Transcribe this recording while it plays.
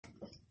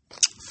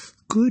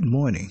Good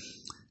morning.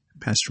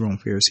 Pastor Ron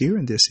Ferris here,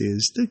 and this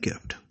is The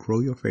Gift,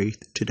 Grow Your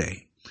Faith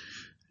Today.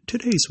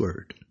 Today's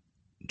word,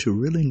 to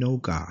really know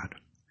God,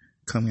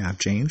 coming out of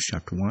James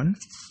chapter 1,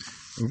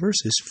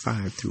 verses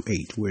 5 through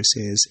 8, where it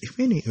says, If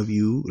any of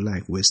you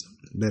lack wisdom,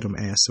 let him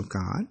ask of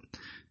God,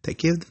 that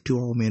giveth to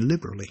all men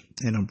liberally,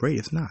 and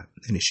upbraideth not,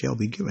 and it shall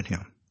be given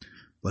him.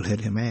 But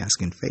let him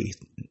ask in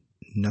faith,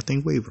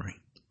 nothing wavering.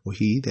 For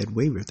he that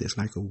wavereth is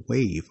like a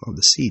wave of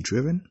the sea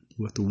driven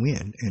with the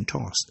wind and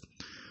tossed.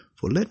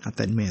 For let not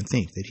that man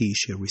think that he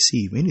shall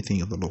receive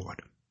anything of the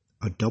Lord.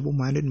 A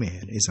double-minded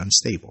man is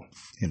unstable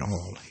in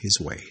all his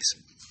ways.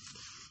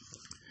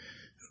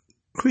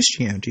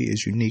 Christianity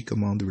is unique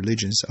among the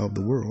religions of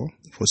the world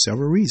for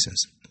several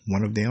reasons.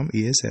 One of them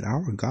is that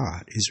our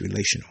God is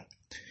relational.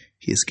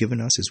 He has given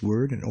us His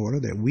Word in order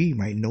that we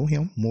might know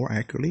Him more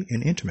accurately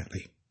and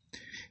intimately.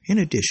 In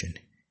addition,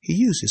 He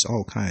uses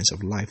all kinds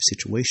of life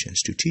situations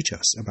to teach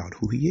us about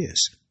who He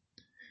is.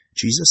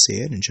 Jesus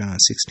said in John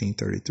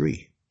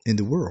 16:33, In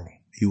the world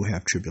you will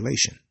have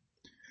tribulation.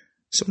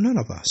 So none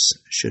of us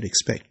should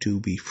expect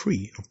to be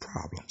free of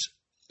problems.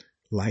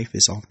 Life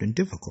is often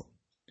difficult,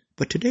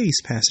 but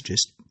today's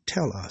passages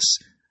tell us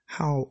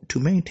how to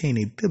maintain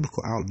a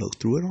biblical outlook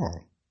through it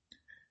all.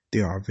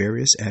 There are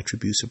various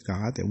attributes of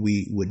God that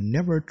we would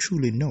never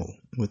truly know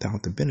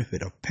without the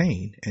benefit of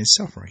pain and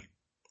suffering.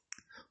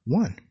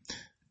 1.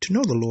 To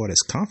know the Lord as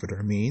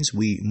comforter means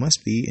we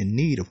must be in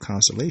need of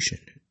consolation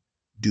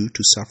due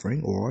to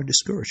suffering or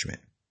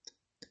discouragement.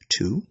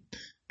 2.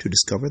 To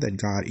discover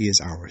that God is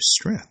our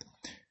strength,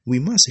 we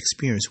must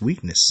experience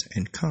weakness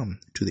and come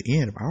to the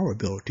end of our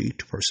ability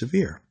to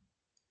persevere.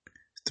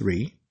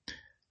 3.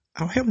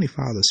 Our Heavenly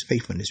Father's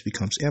faithfulness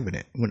becomes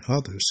evident when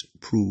others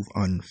prove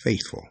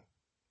unfaithful.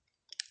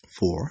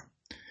 4.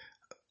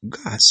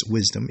 God's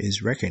wisdom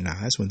is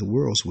recognized when the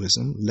world's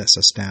wisdom lets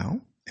us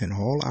down and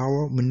all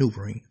our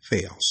maneuvering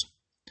fails.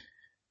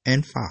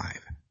 And 5.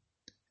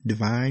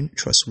 Divine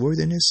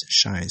trustworthiness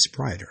shines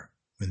brighter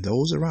when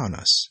those around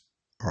us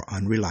are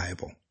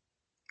unreliable.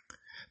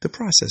 The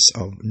process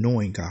of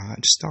knowing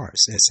God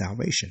starts at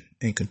salvation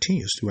and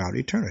continues throughout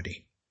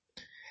eternity.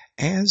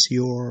 As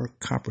your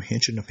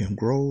comprehension of Him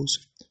grows,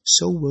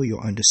 so will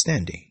your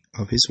understanding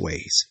of His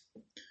ways.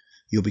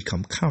 You'll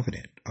become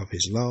confident of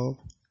His love,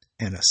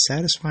 and a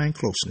satisfying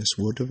closeness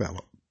will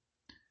develop.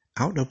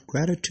 Out of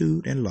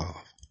gratitude and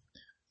love,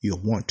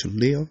 you'll want to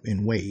live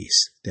in ways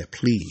that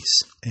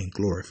please and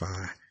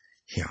glorify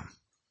Him.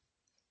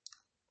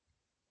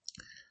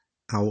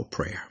 Our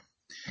prayer.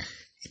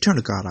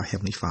 Eternal God, our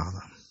Heavenly Father,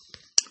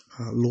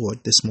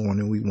 Lord, this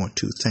morning we want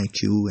to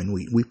thank You and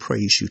we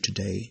praise You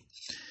today.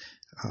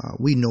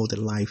 We know that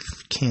life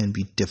can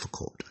be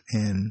difficult,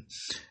 and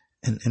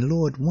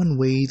Lord, one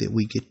way that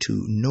we get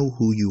to know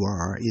who You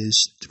are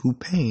is through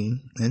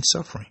pain and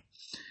suffering.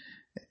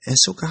 And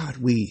so, God,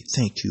 we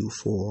thank You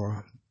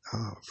for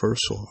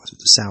first for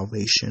the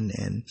salvation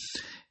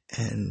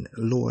and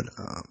Lord,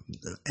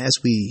 as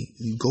we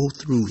go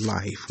through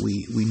life,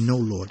 we know,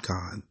 Lord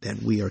God,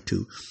 that we are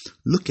to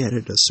look at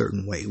it a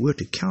certain way. We're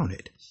to count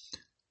it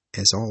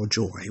as all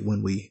joy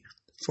when we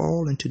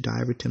fall into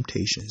divers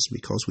temptations,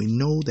 because we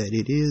know that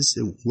it is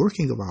the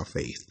working of our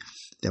faith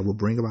that will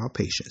bring about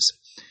patience.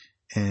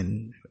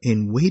 And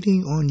in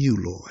waiting on You,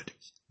 Lord,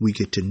 we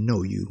get to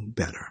know You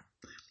better.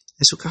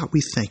 And so, God,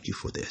 we thank You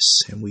for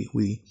this, and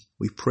we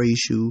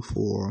praise You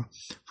for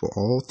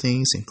all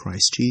things in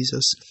Christ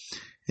Jesus.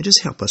 And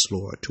just help us,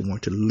 Lord, to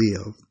want to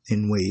live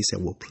in ways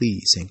that will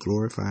please and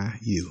glorify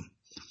You.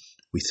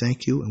 We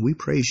thank You and we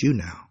praise You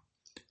now.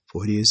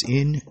 For it is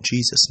in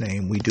Jesus'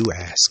 name we do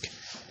ask.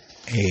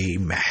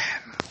 Amen.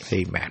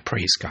 Amen.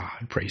 Praise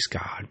God. Praise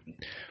God.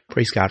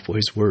 Praise God for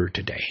His Word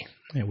today.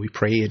 And we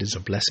pray it is a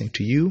blessing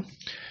to you.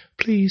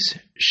 Please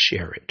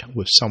share it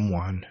with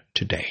someone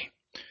today.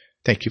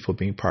 Thank you for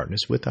being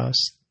partners with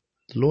us.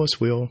 The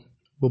Lord's will,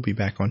 we'll be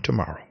back on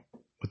tomorrow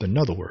with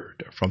another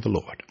word from the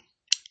Lord.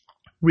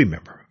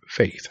 Remember,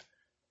 faith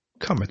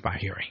cometh by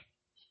hearing,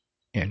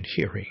 and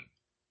hearing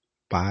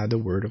by the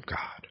word of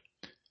God.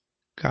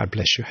 God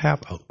bless you.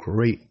 Have a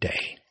great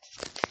day.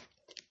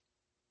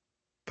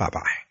 Bye-bye.